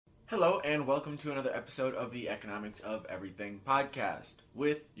Hello, and welcome to another episode of the Economics of Everything podcast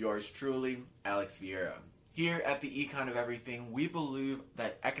with yours truly, Alex Vieira. Here at the Econ of Everything, we believe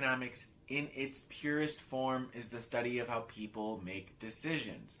that economics in its purest form is the study of how people make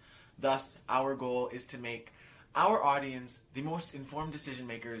decisions. Thus, our goal is to make our audience the most informed decision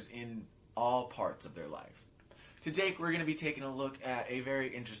makers in all parts of their life. Today, we're going to be taking a look at a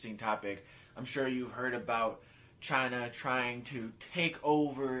very interesting topic. I'm sure you've heard about China trying to take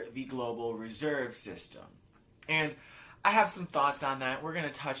over the global reserve system. And I have some thoughts on that. We're going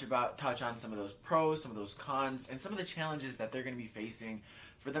to touch on some of those pros, some of those cons, and some of the challenges that they're going to be facing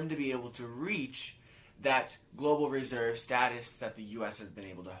for them to be able to reach that global reserve status that the U.S. has been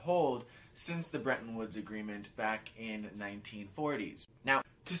able to hold since the Bretton Woods Agreement back in 1940s. Now,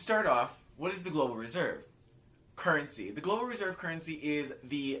 to start off, what is the global reserve currency? The global reserve currency is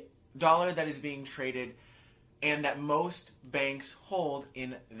the dollar that is being traded and that most banks hold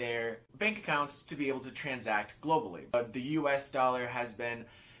in their bank accounts to be able to transact globally. The US dollar has been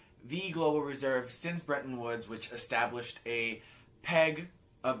the global reserve since Bretton Woods, which established a peg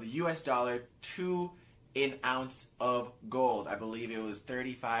of the US dollar to an ounce of gold. I believe it was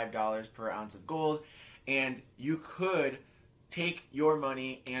 $35 per ounce of gold, and you could take your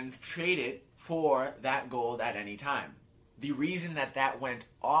money and trade it for that gold at any time. The reason that went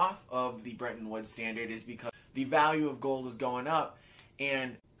off of the Bretton Woods standard is because the value of gold was going up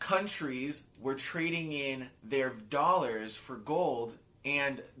and countries were trading in their dollars for gold,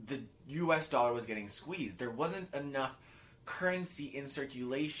 and the US dollar was getting squeezed. There wasn't enough currency in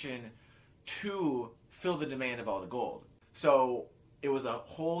circulation to fill the demand of all the gold. So it was a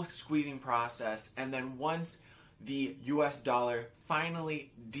whole squeezing process, and then once the US dollar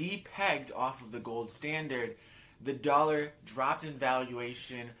finally depegged off of the gold standard, the dollar dropped in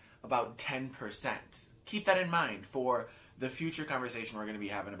valuation about 10%. Keep that in mind for the future conversation we're going to be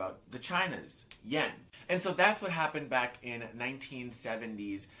having about the China's yen. And so that's what happened back in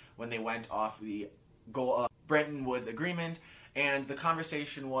 1970s when they went off the Bretton Woods Agreement, and the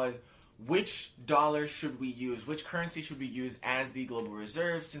conversation was, which dollar should we use? Which currency should we use as the global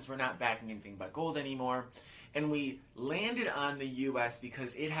reserve, since we're not backing anything but gold anymore? And we landed on the US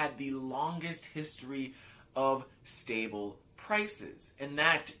because it had the longest history of stable prices. And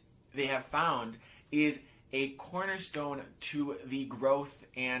that, they have found, is a cornerstone to the growth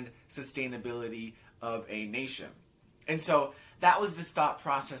and sustainability of a nation. And so that was this thought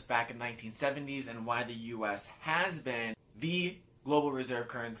process back in 1970s, and why the US has been the global reserve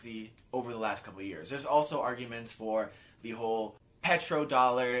currency over the last couple of years. There's also arguments for the whole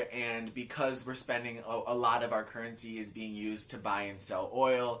petrodollar, and because we're spending a lot of our currency is being used to buy and sell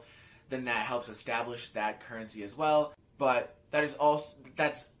oil, then that helps establish that currency as well. But that's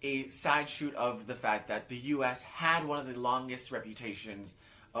a side shoot of the fact that the US had one of the longest reputations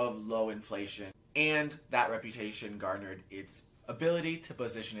of low inflation, and that reputation garnered its ability to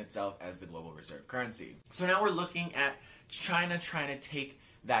position itself as the global reserve currency. So now we're looking at China trying to take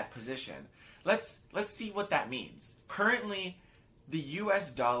that position. Let's see what that means. Currently, the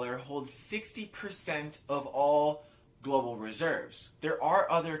US dollar holds 60% of all global reserves. There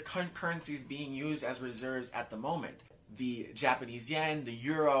are other currencies being used as reserves at the moment. The Japanese yen, the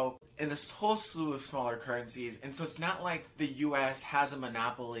euro, and this whole slew of smaller currencies. And so it's not like the US has a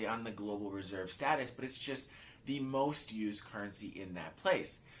monopoly on the global reserve status, but it's just the most used currency in that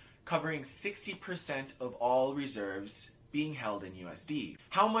place, covering 60% of all reserves being held in USD.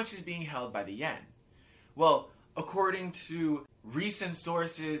 How much is being held by the yen? Well, according to recent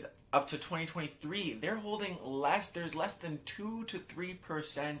sources, up to 2023, they're holding less. There's less than 2 to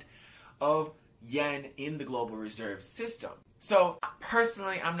 3% of yen in the global reserve system. So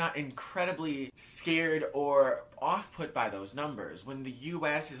personally, I'm not incredibly scared or off-put by those numbers. When the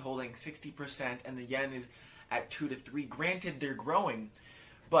US is holding 60% and the yen is at 2 to 3, granted they're growing,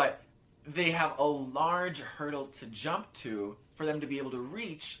 but they have a large hurdle to jump to for them to be able to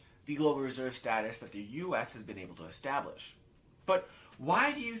reach the global reserve status that the US has been able to establish. But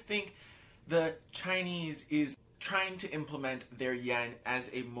why do you think the Chinese is trying to implement their yen as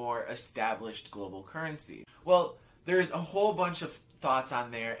a more established global currency? Well, there's a whole bunch of thoughts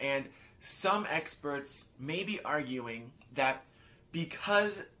on there, and some experts may be arguing that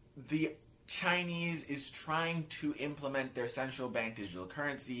because the Chinese is trying to implement their central bank digital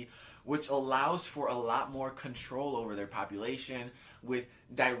currency, which allows for a lot more control over their population, with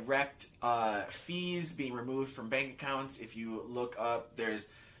direct fees being removed from bank accounts. If you look up,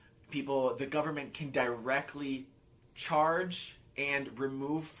 the government can directly charge and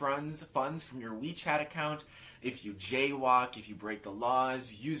remove funds from your WeChat account if you jaywalk, if you break the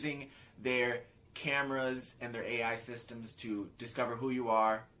laws, using their cameras and their AI systems to discover who you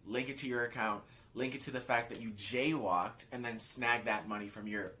are, link it to your account, link it to the fact that you jaywalked, and then snag that money from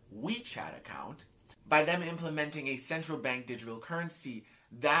your WeChat account. By them implementing a central bank digital currency,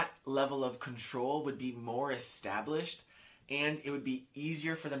 that level of control would be more established, and it would be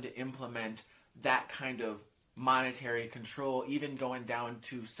easier for them to implement that kind of monetary control, even going down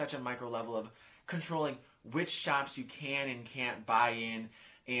to such a micro level of controlling which shops you can and can't buy in,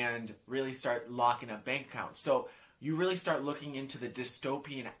 and really start locking up bank accounts. So you really start looking into the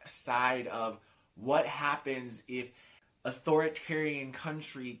dystopian side of what happens if authoritarian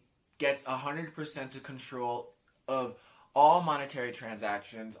country gets 100% of control of all monetary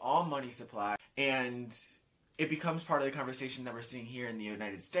transactions, all money supply, and it becomes part of the conversation that we're seeing here in the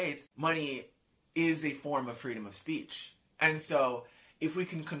United States. Money is a form of freedom of speech. And so if we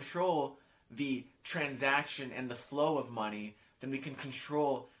can control the transaction and the flow of money, then we can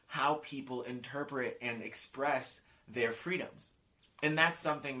control how people interpret and express their freedoms. And that's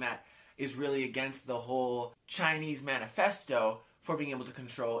something that is really against the whole Chinese manifesto for being able to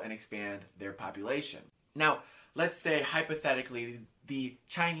control and expand their population. Now, let's say hypothetically the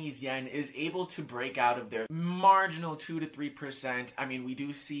Chinese yen is able to break out of their marginal 2 to 3%. I mean, we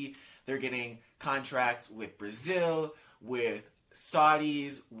do see they're getting contracts with Brazil, with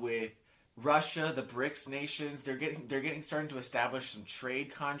Saudis, with Russia, the BRICS nations. They're starting to establish some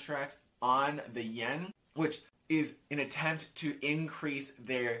trade contracts on the yen, which is an attempt to increase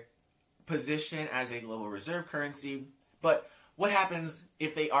their position as a global reserve currency. But what happens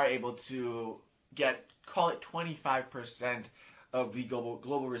if they are able to get, call it 25% of the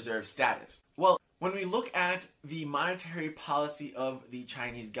global reserve status? Well, when we look at the monetary policy of the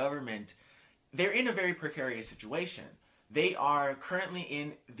Chinese government, they're in a very precarious situation. They are currently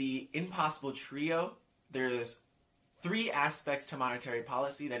in the impossible trio. There's 3 aspects to monetary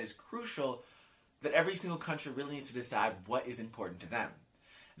policy that is crucial, that every single country really needs to decide what is important to them.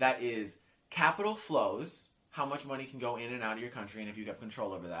 That is capital flows, how much money can go in and out of your country, and if you have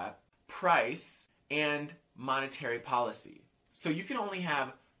control over that, price, and monetary policy. So you can only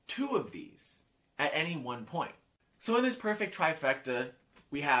have 2 of these at any one point. So in this perfect trifecta,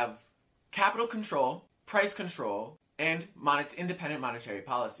 we have capital control, price control, and independent monetary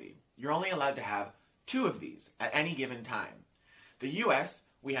policy. You're only allowed to have 2 of these at any given time. The US,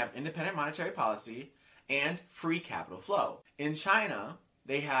 we have independent monetary policy and free capital flow. In China,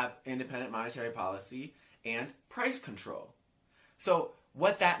 they have independent monetary policy and price control. So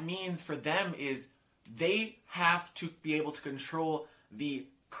what that means for them is they have to be able to control the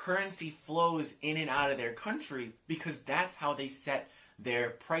currency flows in and out of their country, because that's how they set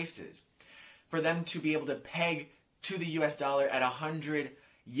their prices. For them to be able to peg to the US dollar at 100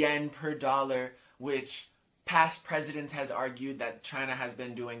 yen per dollar, which past presidents has argued that China has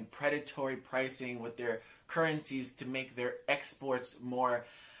been doing predatory pricing with their currencies to make their exports more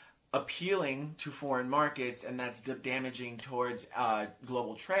appealing to foreign markets, and that's damaging towards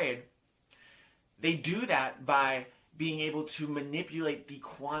global trade. They do that by being able to manipulate the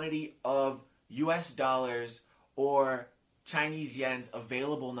quantity of US dollars or Chinese yens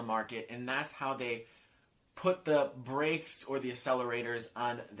available in the market, and that's how they put the brakes or the accelerators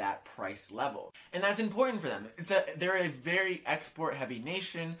on that price level. And that's important for them. They're a very export-heavy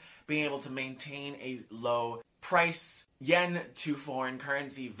nation. Being able to maintain a low price yen to foreign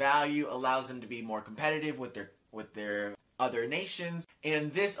currency value allows them to be more competitive with their other nations,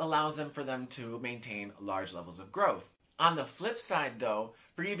 and this allows them to maintain large levels of growth. On the flip side, though,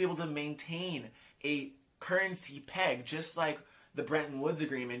 for you to be able to maintain a currency peg, just like the Bretton Woods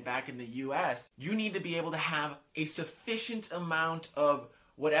Agreement back in the US, you need to be able to have a sufficient amount of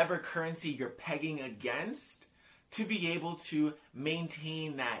whatever currency you're pegging against to be able to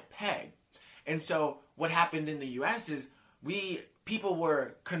maintain that peg. And so what happened in the US is people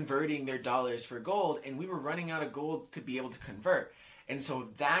were converting their dollars for gold, and we were running out of gold to be able to convert. And so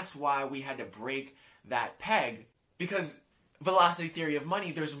that's why we had to break that peg, because velocity theory of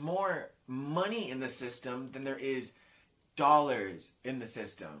money, there's more money in the system than there is dollars in the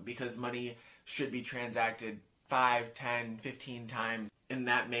system, because money should be transacted 5, 10, 15 times, and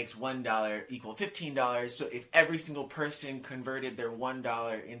that makes $1 equal $15. So if every single person converted their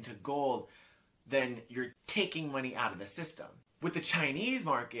 $1 into gold, then you're taking money out of the system. With the Chinese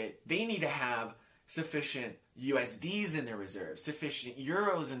market, they need to have sufficient USDs in their reserve, sufficient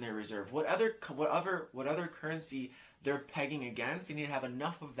euros in their reserve. What other currency they're pegging against, they need to have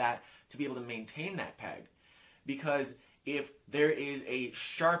enough of that to be able to maintain that peg. Because if there is a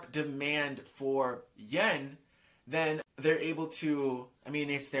sharp demand for yen, then they're able to,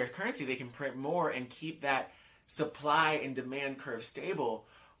 it's their currency, they can print more and keep that supply and demand curve stable.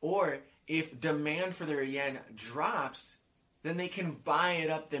 Or if demand for their yen drops, then they can buy it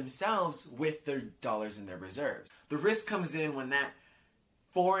up themselves with their dollars in their reserves. The risk comes in when that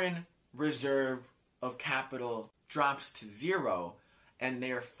foreign reserve of capital drops to zero and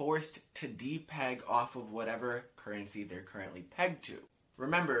they are forced to depeg off of whatever currency they're currently pegged to.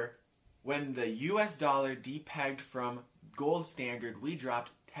 Remember, when the US dollar depegged from gold standard, we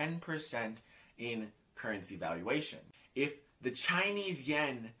dropped 10% in currency valuation. If the Chinese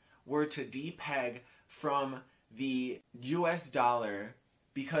yen were to depeg from the US dollar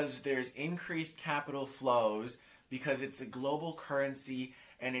because there's increased capital flows, because it's a global currency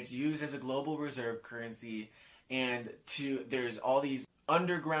and it's used as a global reserve currency, and there's all these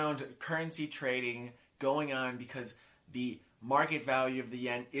underground currency trading going on because the market value of the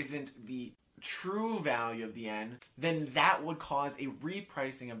yen isn't the true value of the yen, then that would cause a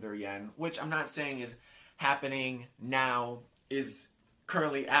repricing of their yen, which I'm not saying is happening now, is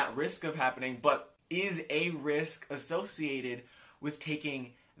currently at risk of happening, but is a risk associated with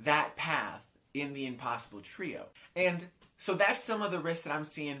taking that path in the impossible trio. And so that's some of the risks that I'm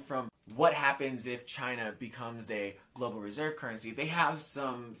seeing from what happens if China becomes a global reserve currency. They have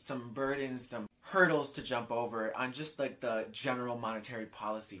some burdens, some hurdles to jump over on just like the general monetary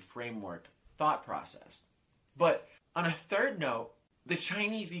policy framework thought process. But on a third note, the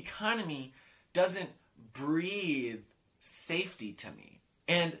Chinese economy doesn't breathe safety to me.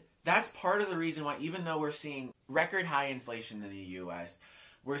 And that's part of the reason why, even though we're seeing record high inflation in the US,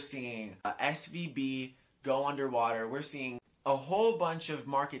 we're seeing SVB go underwater, we're seeing a whole bunch of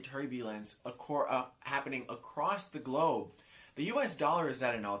market turbulence happening across the globe, the US dollar is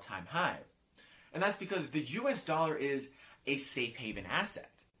at an all-time high. And that's because the US dollar is a safe haven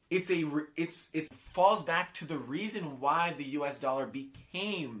asset. It falls back to the reason why the US dollar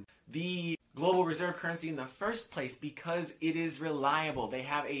became the global reserve currency in the first place, because it is reliable. They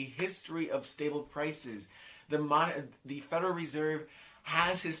have a history of stable prices. The Federal Reserve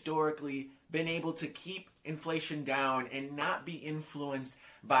has historically been able to keep inflation down and not be influenced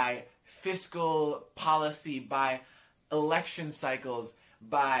by fiscal policy, by election cycles,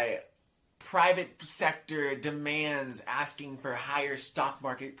 by private sector demands asking for higher stock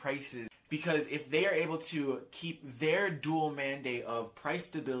market prices. Because if they are able to keep their dual mandate of price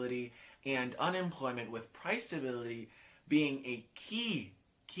stability and unemployment, with price stability being a key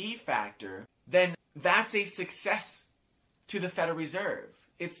factor, then that's a success to the Federal Reserve.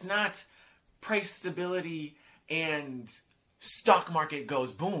 It's not price stability and stock market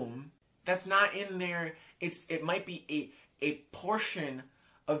goes boom. That's not in there. It might be a portion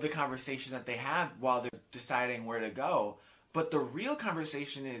of the conversation that they have while they're deciding where to go. But the real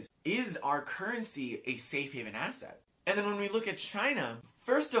conversation is our currency a safe haven asset? And then when we look at China,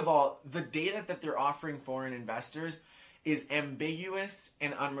 first of all, the data that they're offering foreign investors is ambiguous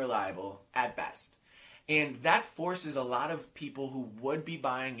and unreliable at best. And that forces a lot of people who would be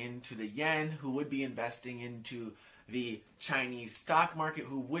buying into the yen, who would be investing into the Chinese stock market,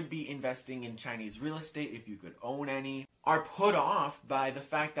 who would be investing in Chinese real estate, if you could own any, are put off by the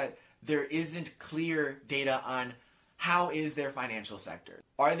fact that there isn't clear data on how is their financial sector.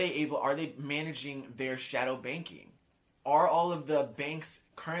 Are they managing their shadow banking? Are all of the banks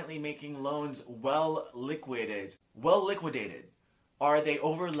currently making loans well liquidated? Are they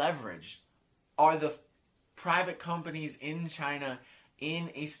over leveraged? Are the private companies in China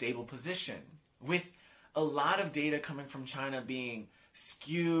in a stable position? With a lot of data coming from China being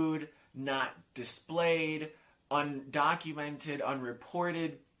skewed, not displayed, undocumented,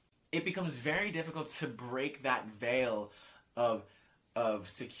 unreported, it becomes very difficult to break that veil of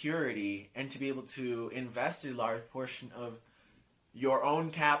security and to be able to invest a large portion of your own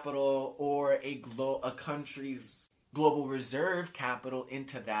capital or a country's global reserve capital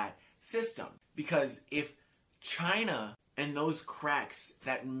into that system. Because if China and those cracks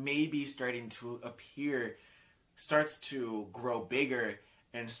that may be starting to appear starts to grow bigger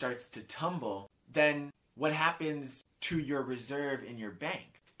and starts to tumble, then what happens to your reserve in your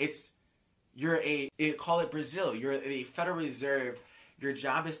bank? Call it Brazil. You're a Federal Reserve. Your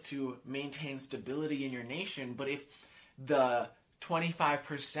job is to maintain stability in your nation. But if the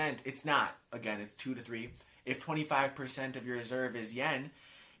 25%, it's not, again, it's 2 to 3. If 25% of your reserve is yen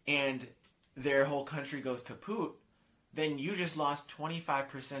and their whole country goes kaput, then you just lost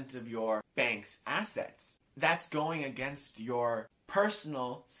 25% of your bank's assets. That's going against your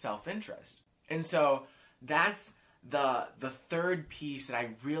personal self-interest. And so that's the third piece that I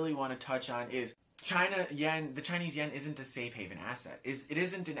really want to touch on is the Chinese yen isn't a safe haven asset. It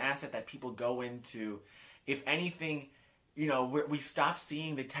isn't an asset that people go into. If anything, we stop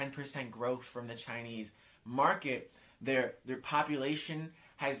seeing the 10% growth from the Chinese market. Their population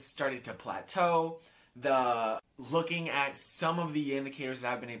has started to plateau. looking at some of the indicators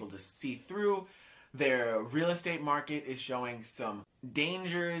that I've been able to see through, their real estate market is showing some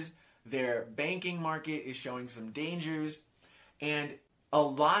dangers. Their banking market is showing some dangers. And a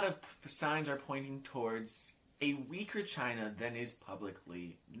lot of signs are pointing towards a weaker China than is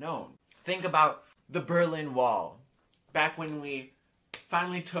publicly known. Think about the Berlin Wall. Back when we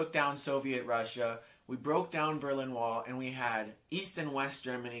finally took down Soviet Russia, we broke down Berlin Wall and we had East and West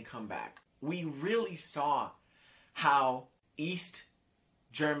Germany come back. We really saw how East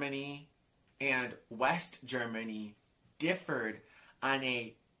Germany and West Germany differed on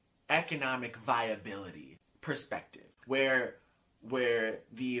a economic viability perspective, where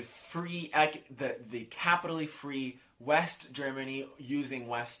the capitally free West Germany, using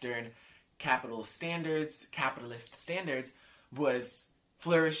Western capitalist standards, was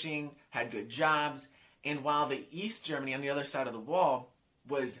flourishing, had good jobs, and while the East Germany on the other side of the wall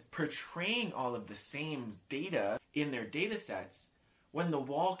was portraying all of the same data in their data sets, when the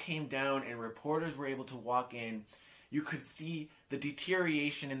wall came down and reporters were able to walk in, you could see the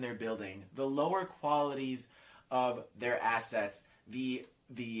deterioration in their building, the lower qualities of their assets, the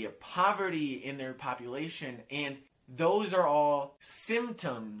poverty in their population, and those are all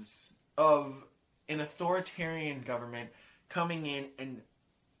symptoms of an authoritarian government coming in and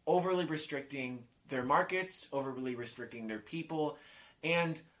overly restricting their markets, overly restricting their people,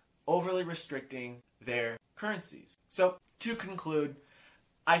 and overly restricting their currencies. So, to conclude,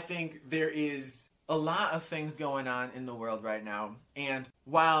 I think there is a lot of things going on in the world right now, and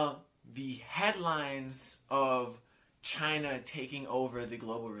while the headlines of China taking over the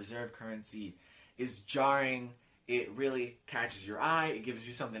global reserve currency is jarring, it really catches your eye, it gives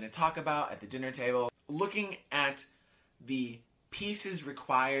you something to talk about at the dinner table. Looking at the pieces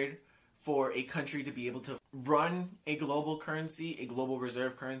required for a country to be able to run a global currency, a global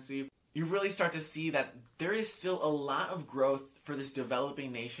reserve currency, you really start to see that there is still a lot of growth for this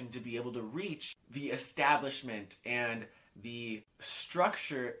developing nation to be able to reach the establishment and the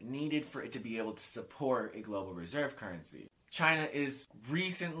structure needed for it to be able to support a global reserve currency. China is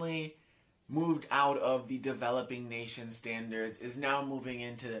recently moved out of the developing nation standards, has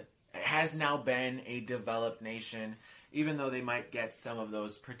now been a developed nation, even though they might get some of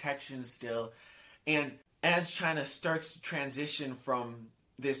those protections still. And as China starts to transition from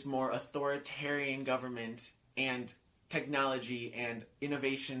this more authoritarian government and technology and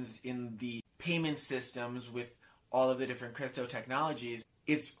innovations in the payment systems with all of the different crypto technologies,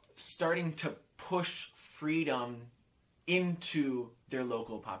 it's starting to push freedom into their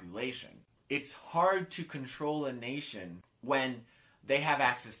local population. It's hard to control a nation when they have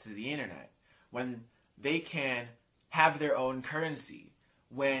access to the internet, when they can have their own currency,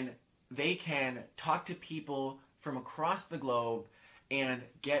 when they can talk to people from across the globe and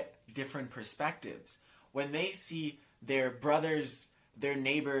get different perspectives, when they see their brothers, their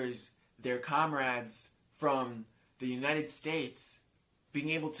neighbors, their comrades from the United States being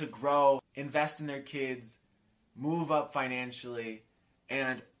able to grow, invest in their kids, move up financially,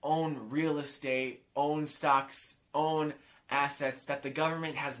 and own real estate, own stocks, own assets that the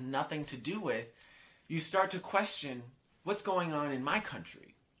government has nothing to do with, you start to question, what's going on in my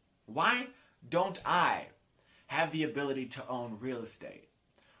country? Why don't I have the ability to own real estate?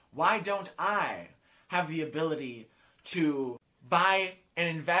 Why don't I have the ability to buy and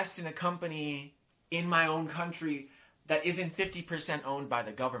invest in a company in my own country that isn't 50% owned by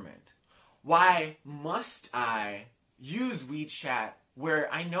the government? Why must I use WeChat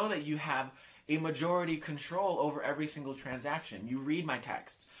where I know that you have a majority control over every single transaction? You read my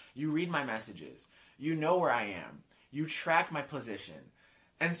texts, you read my messages, you know where I am, you track my position.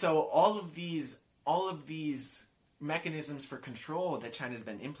 And so all of these mechanisms for control that China's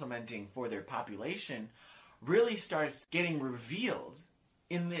been implementing for their population really starts getting revealed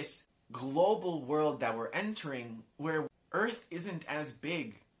in this global world that we're entering, where Earth isn't as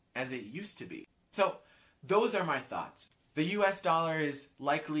big as it used to be. So those are my thoughts. The US dollar is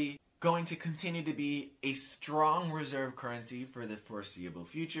likely going to continue to be a strong reserve currency for the foreseeable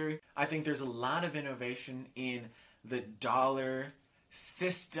future. I think there's a lot of innovation in the dollar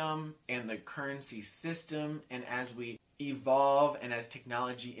system and the currency system, and as we evolve and as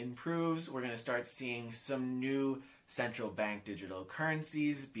technology improves, we're going to start seeing some new central bank digital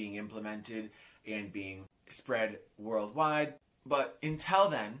currencies being implemented and being spread worldwide. But until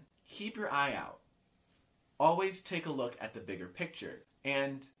then, keep your eye out. Always take a look at the bigger picture.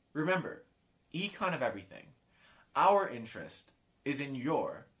 And remember, Econ of Everything, our interest is in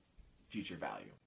your future value.